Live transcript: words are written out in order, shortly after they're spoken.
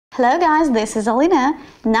Hello guys, this is Alina.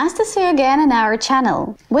 Nice to see you again on our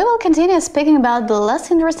channel. We will continue speaking about the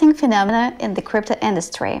less interesting phenomena in the crypto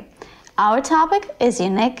industry. Our topic is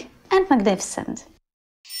unique and magnificent.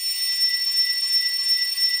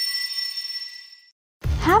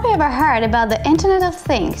 Have you ever heard about the Internet of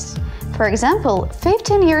Things? For example,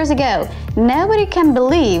 15 years ago, nobody can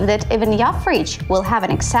believe that even your fridge will have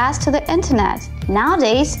an access to the Internet.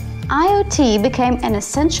 Nowadays, IoT became an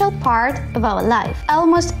essential part of our life.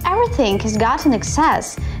 Almost everything has gotten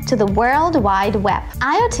access to the World Wide Web.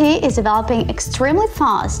 IoT is developing extremely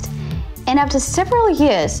fast, and after several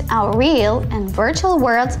years, our real and virtual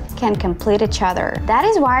worlds can complete each other. That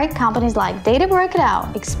is why companies like DataBroker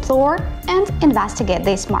Dao explore and investigate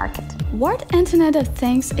this market. What Internet of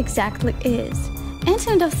Things exactly is?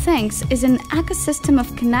 Internet of Things is an ecosystem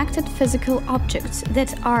of connected physical objects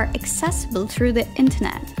that are accessible through the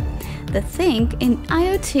Internet. The thing in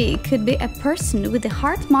IoT could be a person with a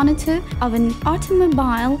heart monitor of an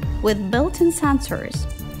automobile with built-in sensors.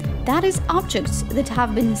 That is, objects that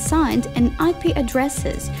have been assigned an IP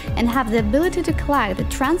addresses and have the ability to collect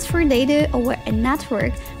and transfer data over a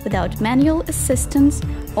network without manual assistance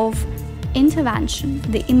of intervention.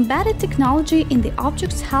 The embedded technology in the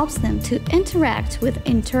objects helps them to interact with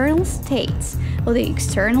internal states of the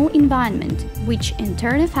external environment, which in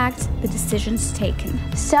turn affects the decisions taken.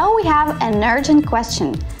 So we have an urgent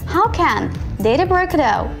question. How can DataBroker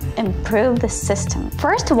Dao improve the system?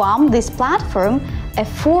 First of all, this platform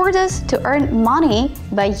affords us to earn money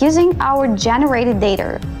by using our generated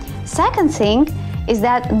data. Second thing is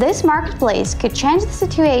that this marketplace could change the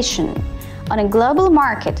situation on a global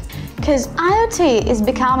market, because IoT is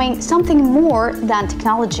becoming something more than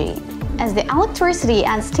technology. As the electricity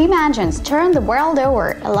and steam engines turned the world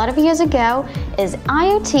over a lot of years ago, as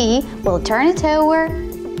IoT will turn it over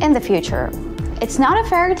in the future. It's not a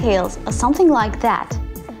fairy tale or something like that.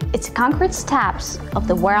 It's concrete steps of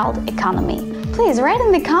the world economy. Please write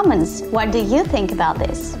in the comments, what do you think about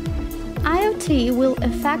this? IoT will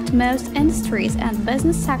affect most industries and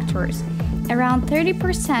business sectors. Around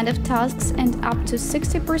 30% of tasks and up to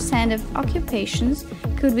 60% of occupations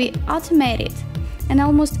could be automated, and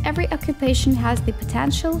almost every occupation has the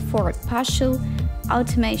potential for partial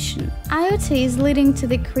automation. IoT is leading to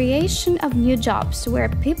the creation of new jobs where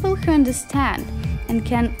people who understand and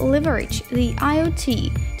can leverage the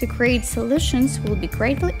IoT to create solutions will be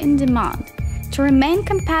greatly in demand. To remain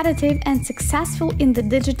competitive and successful in the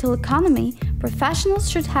digital economy, professionals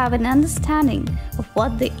should have an understanding of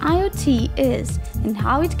what the IoT is and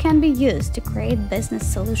how it can be used to create business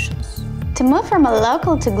solutions. To move from a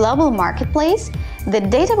local to global marketplace, the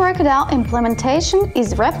DataBroker Dao implementation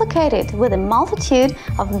is replicated with a multitude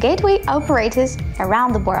of gateway operators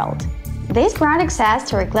around the world. This grants access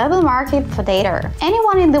to a global market for data.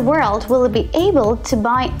 Anyone in the world will be able to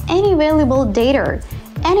buy any valuable data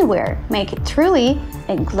anywhere, make it truly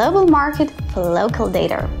a global market for local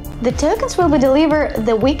data. The tokens will be delivered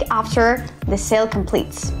the week after the sale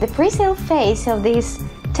completes. The pre-sale phase of this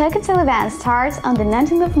token sale event starts on the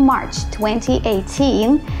 19th of March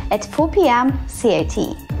 2018 at 4 p.m. CET.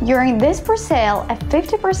 During this pre-sale, a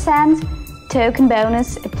 50% token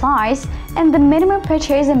bonus applies, and the minimum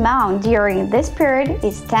purchase amount during this period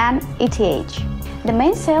is 10 ETH. The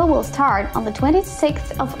main sale will start on the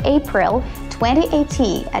 26th of April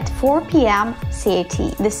 2018 at 4 p.m. CET.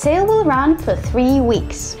 The sale will run for 3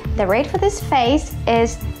 weeks. The rate for this phase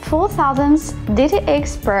is 4,000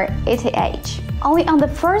 DTX per ETH. Only on the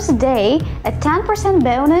first day, a 10%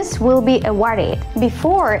 bonus will be awarded.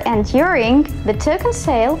 Before and during the token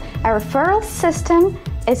sale, a referral system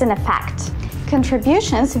is in effect.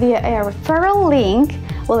 Contributions via a referral link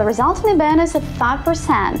will result in a bonus of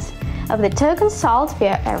 5% of the tokens sold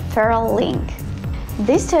via a referral link.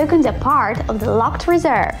 These tokens are part of the locked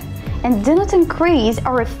reserve and do not increase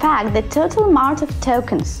or affect the total amount of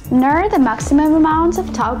tokens, nor the maximum amount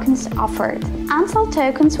of tokens offered. Unsold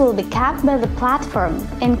tokens will be kept by the platform.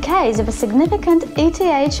 In case of a significant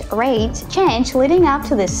ETH rate change leading up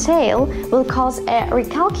to the sale will cause a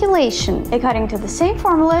recalculation according to the same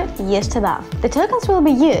formula used above. The tokens will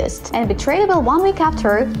be used and be tradable 1 week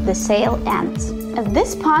after the sale ends. At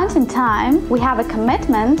this point in time, we have a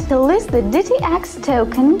commitment to list the DTX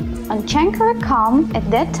token on Chain.com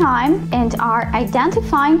at that time and are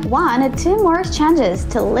identifying 1 or 2 more exchanges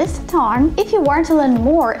to list it on. If you want to learn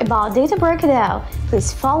more about DataBroker Dao,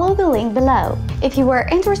 please follow the link below. If you were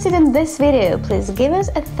interested in this video, please give us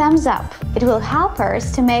a thumbs up. It will help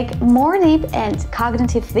us to make more deep and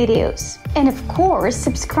cognitive videos. And of course,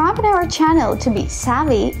 subscribe to our channel to be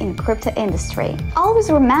savvy in crypto industry. Always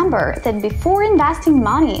remember that before investing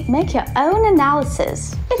money, make your own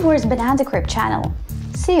analysis. It was Banana Crypto channel.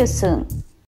 See you soon!